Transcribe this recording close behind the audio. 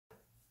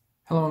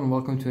Hello and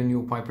welcome to a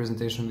new pipe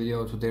presentation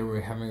video. Today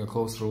we're having a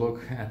closer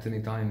look at an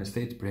Italian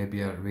estate,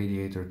 Brebbia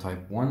Radiator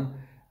Type 1.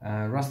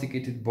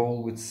 Rusticated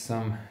bowl with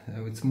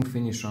smooth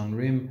finish on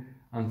rim,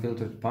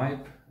 unfiltered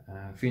pipe,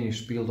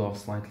 finish peeled off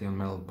slightly on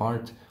metal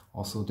part.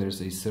 Also there's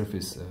a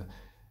surface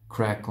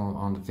crack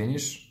on the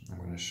finish. I'm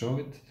going to show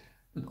it.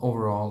 But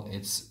overall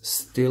it's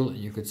still,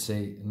 you could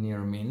say, near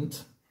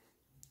mint.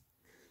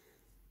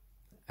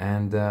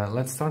 And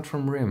let's start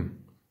from rim.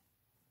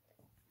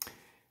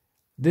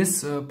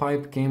 This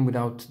pipe came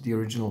without the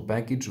original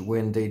package.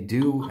 When they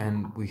do,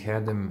 and we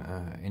had them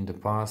in the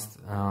past,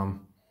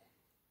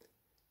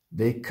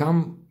 they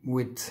come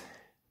with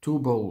two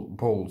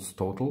bowls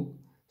total,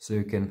 so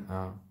you can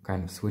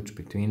kind of switch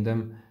between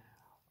them.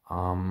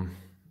 I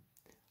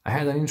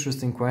had an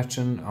interesting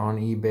question on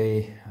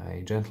eBay.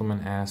 A gentleman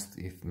asked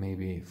if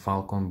maybe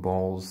Falcon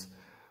bowls,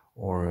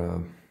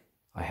 or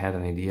I had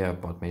an idea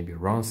about maybe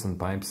Ronson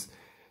pipes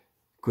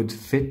could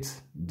fit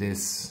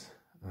this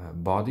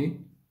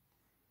body.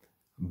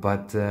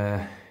 But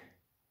I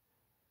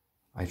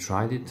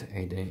tried it,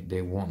 and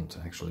they won't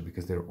actually,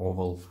 because they're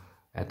oval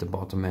at the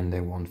bottom and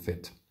they won't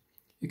fit.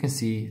 You can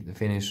see the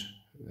finish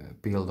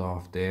peeled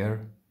off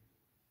there.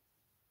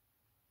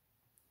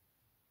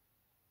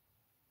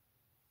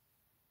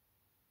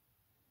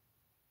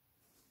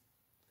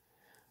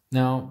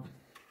 Now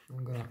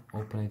I'm gonna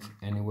open it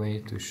anyway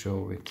to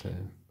show it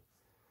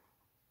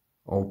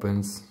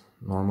opens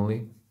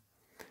normally.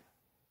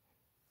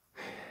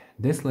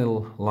 This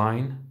little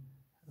line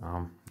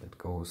that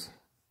goes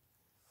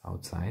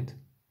outside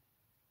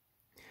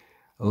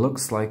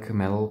looks like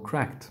metal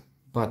cracked,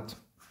 but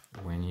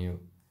when you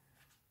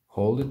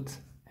hold it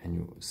and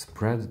you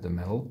spread the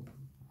metal,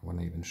 I want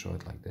to even show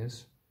it like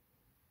this,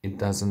 it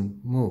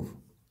doesn't move.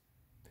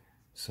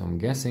 So I'm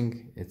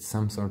guessing it's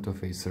some sort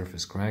of a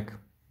surface crack.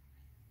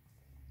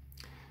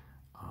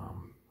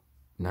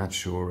 Not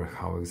sure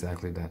how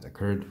exactly that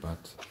occurred,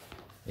 but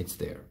it's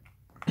there.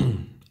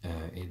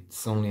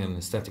 It's only an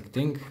aesthetic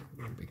thing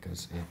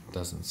because it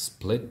doesn't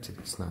split.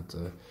 It's not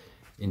an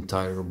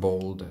entire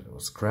bowl that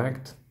was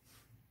cracked,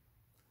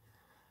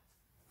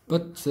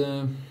 but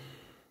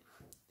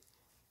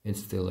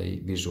it's still a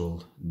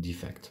visual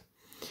defect.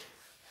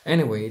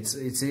 Anyway,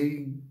 it's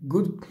a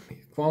good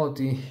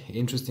quality,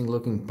 interesting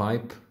looking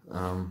pipe.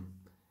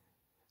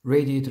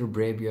 Radiator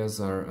Brebbias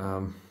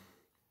are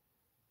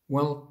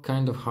well,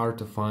 kind of hard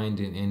to find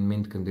in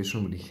mint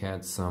condition. We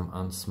had some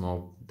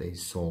unsmoked, they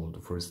sold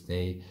the first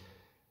day.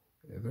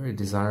 Very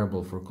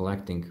desirable for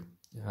collecting.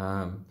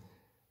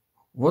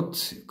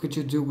 What could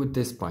you do with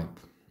this pipe?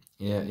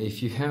 Yeah,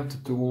 if you have the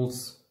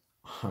tools,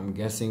 I'm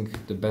guessing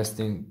the best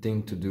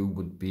thing to do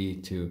would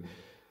be to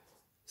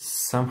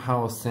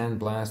somehow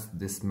sandblast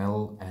this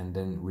metal and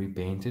then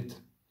repaint it.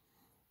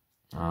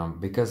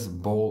 Because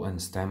bowl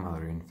and stem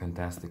are in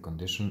fantastic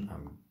condition,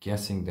 I'm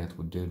guessing that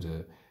would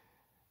do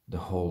the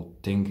whole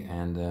thing,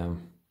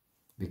 and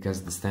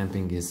because the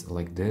stamping is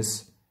like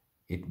this,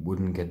 it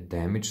wouldn't get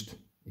damaged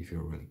if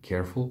you're really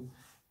careful,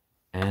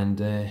 and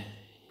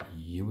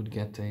you would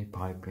get a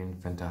pipe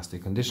in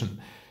fantastic condition.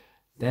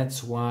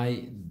 That's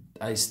why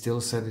I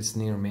still said it's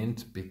near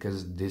mint,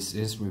 because this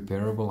is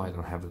repairable. I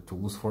don't have the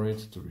tools for it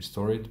to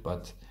restore it,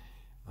 but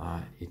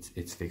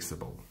it's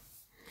fixable.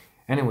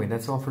 Anyway,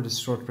 that's all for this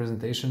short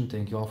presentation.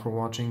 Thank you all for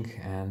watching,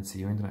 and see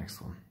you in the next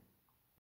one.